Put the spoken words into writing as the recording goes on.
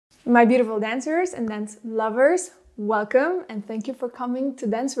My beautiful dancers and dance lovers, welcome and thank you for coming to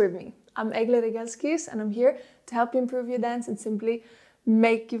dance with me. I'm Egle Regelskis and I'm here to help you improve your dance and simply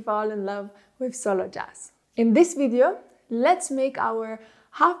make you fall in love with solo jazz. In this video, let's make our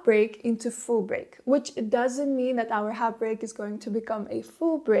half break into full break, which doesn't mean that our half break is going to become a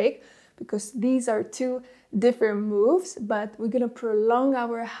full break because these are two different moves, but we're going to prolong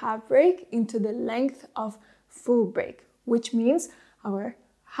our half break into the length of full break, which means our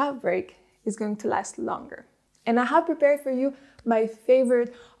half break is going to last longer. And I have prepared for you my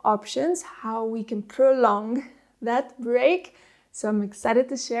favorite options, how we can prolong that break. So I'm excited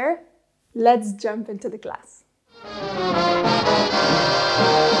to share. Let's jump into the class.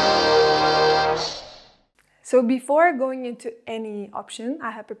 So before going into any option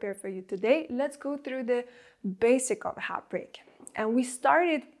I have prepared for you today, let's go through the basic of half break. And we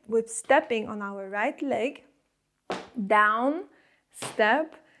started with stepping on our right leg, down,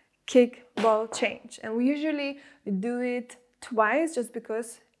 step, kick, ball, change. And we usually do it twice just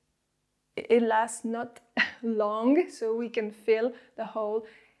because it lasts not long, so we can fill the whole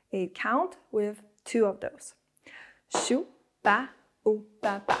 8 count with 2 of those. Shu, ba, u,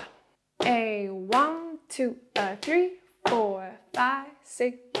 ba, ba. A 1, 2, 3, 4, 5,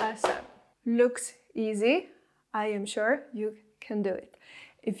 6, 7. Looks easy. I am sure you can do it.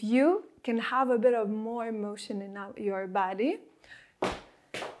 If you can have a bit of more motion in your body,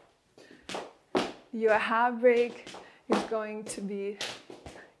 your half break is going to be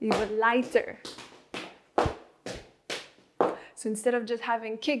even lighter. So instead of just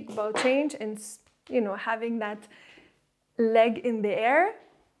having kick, ball, change and having that leg in the air,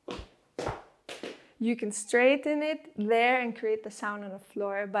 you can straighten it there and create the sound on the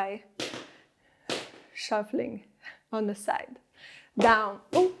floor by shuffling on the side. Down,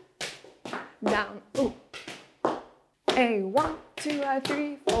 ooh, down, ooh. A 1, 2,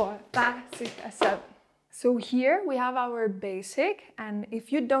 3, 4, 5, 6, 7. So here we have our basic, and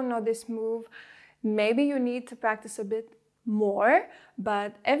if you don't know this move, maybe you need to practice a bit more,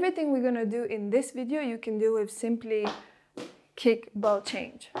 but everything we're gonna do in this video you can do with simply kick, ball,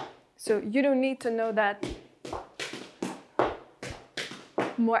 change. So you don't need to know that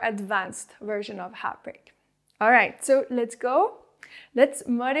more advanced version of half break. All right, so let's go. Let's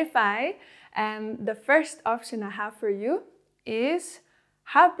modify. And the first option I have for you is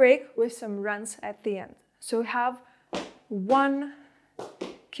half break with some runs at the end. So we have 1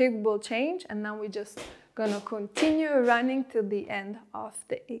 kick, ball, change, and then we're just gonna continue running till the end of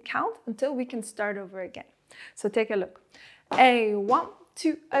the 8 count until we can start over again. So take a look. A 1,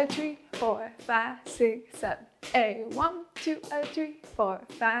 2, 3, 4, 5, 6, 7. A 1, 2, 3, 4,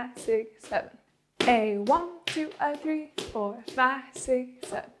 5, 6, 7. A 1, 2, 3, 4, 5, 6,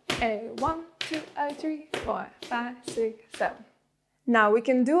 7. A 1, 2, 3, 4, 5, 6, 7. Now we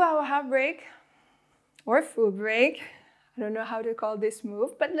can do our half break or full break. I don't know how to call this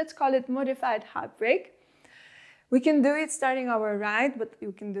move, but let's call it modified half break. We can do it starting our right, but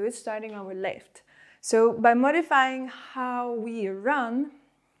you can do it starting our left. So by modifying how we run,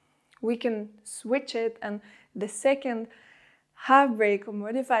 we can switch it, and the second half break or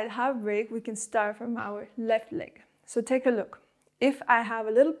modified half break, we can start from our left leg. So take a look. If I have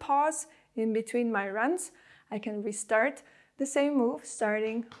a little pause in between my runs, I can restart the same move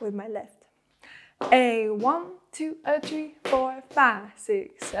starting with my left. A 1, 2, 3, 4, 5,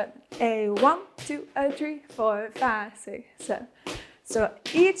 6, 7. A 1, 2, 3, 4, 5, 6, 7. So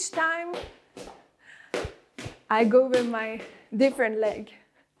each time I go with my different leg.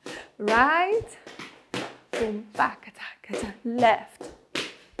 Right, boom, back, attack, left.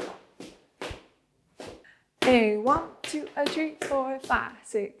 A 1, 2, 3, 4, 5,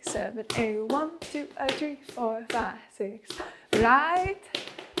 6, 7. A 1, 2, 3, 4, 5, 6. Right,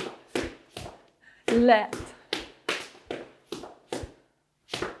 left.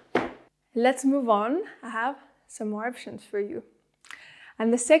 Let's move on. I have some more options for you.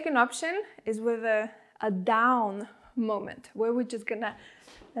 And the second option is with a down moment where we're just gonna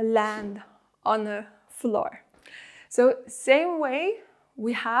land on the floor. So same way,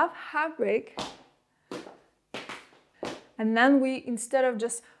 we have half break, and then we, instead of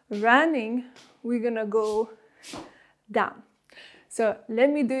just running, we're gonna go down. So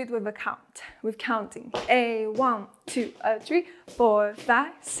let me do it with a count, with counting. A 1, 2, 3, 4,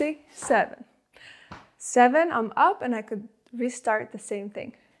 5, 6, 7. 7, I'm up, and I could restart the same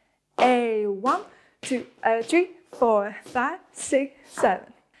thing. A 1, 2, 3, 4, 5, 6,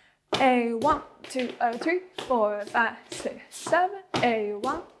 7. A 1, 2, 3, 4, 5, 6, 7. A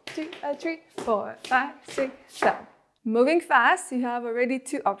 1, 2, 3, 4, 5, 6, 7. Moving fast, you have already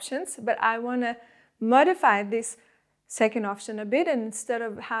 2 options, but I want to modify this second option a bit, and instead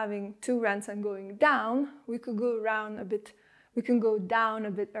of having 2 runs and going down, we could go around a bit, we can go down a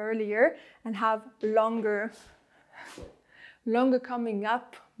bit earlier and have longer coming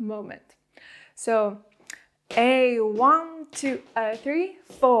up moment. So a 1, 2, 3,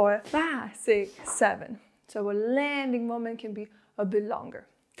 4, 5, 6, 7. So a landing moment can be a bit longer.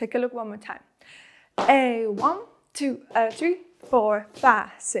 Take a look one more time. A 1, 2, 3, 4, 5,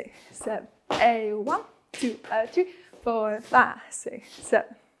 6, 7. A 1, 2, 3, 4, 5, 6,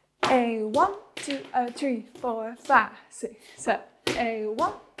 7. A 1, 2, 3, 4, 5, 6, 7. A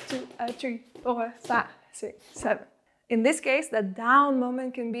 1, 2, 3, 4, 5, 6, 7. In this case, the down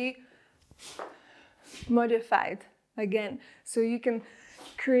moment can be modified again, so you can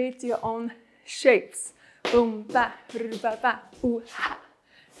create your own shapes. Boom, ba, ba, ba, ooh, ha,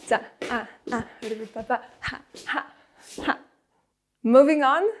 za, ba, ba, ha, ha, ha. Moving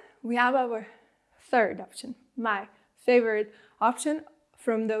on, we have our third option. My favorite option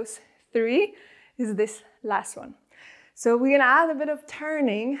from those 3 is this last one. So we're gonna add a bit of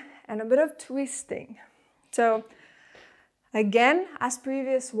turning and a bit of twisting. So again, as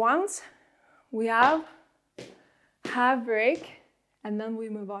previous ones, we have half break and then we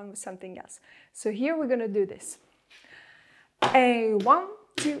move on with something else. So here we're gonna do this. A 1,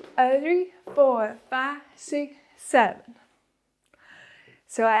 2, 3, 4, 5, 6, 7.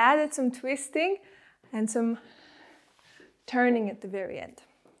 So I added some twisting and some turning at the very end.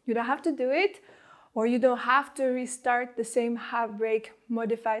 You don't have to do it, or you don't have to restart the same half break,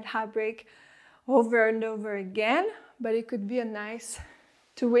 modified half break over and over again, but it could be a nice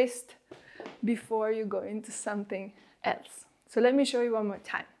twist before you go into something else. So let me show you one more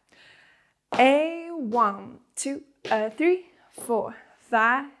time. A 1, 2, 3, 4,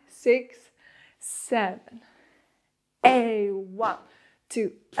 5, 6, 7. A 1,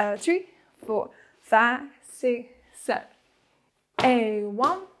 2, 3, 4, 5, 6, 7. A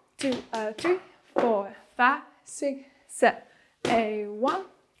 1, 2, 3, 4, 5, 6, 7. A 1,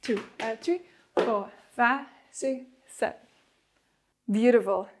 2, 3, 4, 5, 6, 7.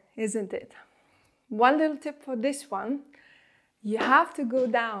 Beautiful, isn't it? One little tip for this one, you have to go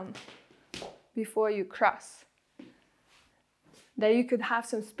down before you cross. Then you could have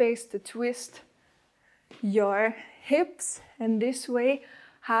some space to twist your hips, and this way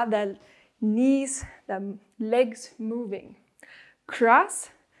have the knees, the legs moving.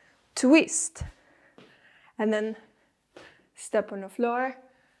 Cross, twist, and then step on the floor,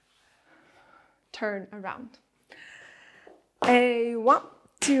 turn around. A 1,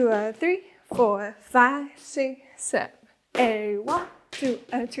 2, 3, 4, 5, 6, 7. A 1, 2,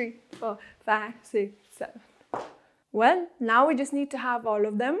 3, 4, 5, 6, 7. Well, now we just need to have all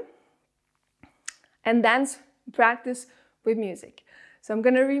of them and dance practice with music. So I'm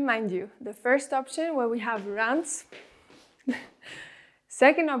going to remind you, the first option where we have runs,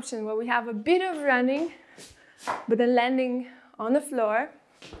 second option where we have a bit of running, but then landing on the floor,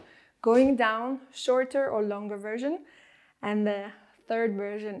 going down, shorter or longer version, and the third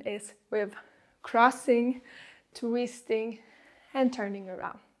version is with crossing, twisting, and turning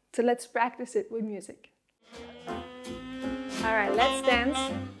around. So let's practice it with music. All right, let's dance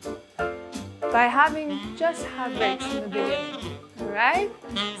by having just half breaks in the beginning. All right?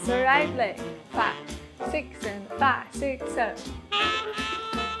 So right leg, 5, 6, and 5, 6, 7.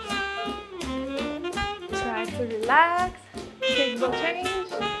 Try to relax, kickball change.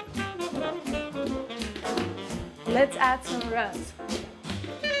 Let's add some runs.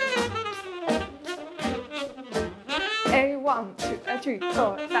 A 1, 2, 3,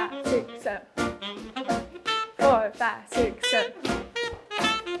 4, 5, 6, 7. 4, 5, 6, 7.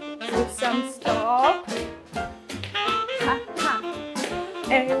 Do some stop. Ha, ha.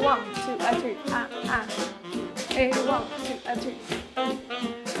 A 1, 2, 3, ah, ah. A 1, 2, 3.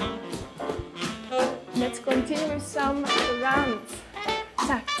 Let's continue some rounds.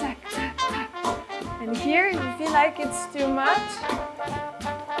 Tack, tack, tack, tack. And here, if you feel like it's too much,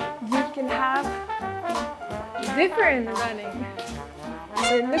 you can have different running.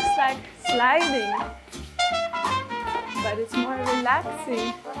 So it looks like sliding, but it's more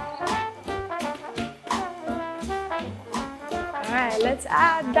relaxing. All right, let's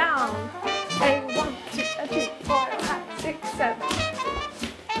add down. A 1, 2, 3, 4, 5, 6, 7.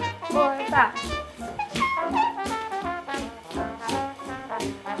 4, 5.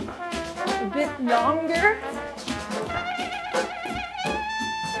 A bit longer.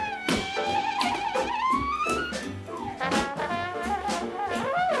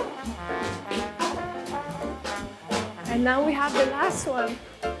 And now we have the last one.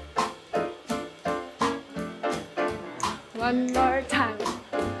 One more time.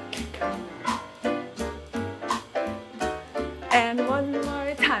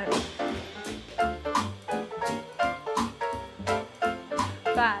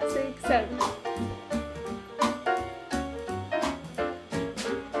 7.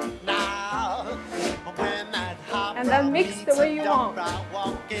 And then mix the way you want.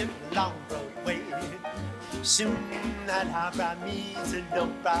 Soon that harbor meets a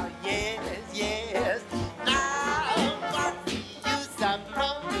lumber, yes, yes. Now, what you some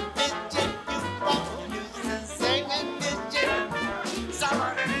from the picture, you won't use the singing picture.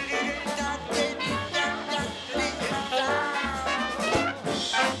 Somebody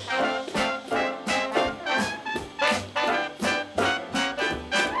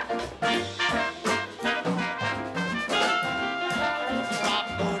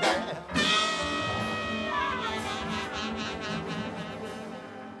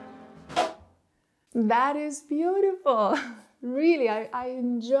That is beautiful. Really, I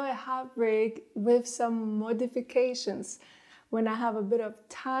enjoy heartbreak with some modifications when I have a bit of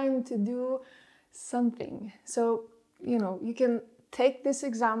time to do something. So, you can take this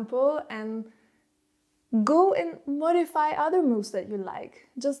example and go and modify other moves that you like.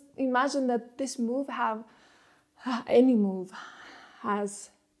 Just imagine that this move any move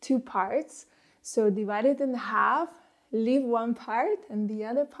has 2 parts. So divide it in half, leave one part, and the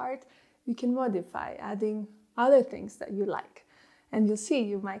other part you can modify, adding other things that you like. And you'll see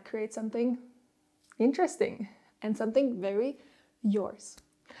you might create something interesting and something very yours.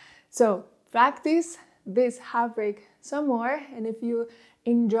 So practice this heartbreak some more. And if you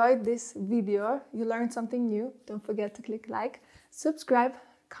enjoyed this video, you learned something new, don't forget to click like, subscribe,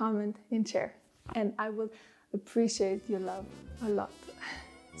 comment, and share. And I will appreciate your love a lot.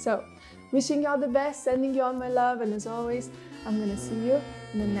 So, wishing you all the best, sending you all my love, and as always, I'm gonna see you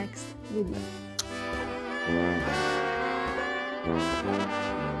in the next video.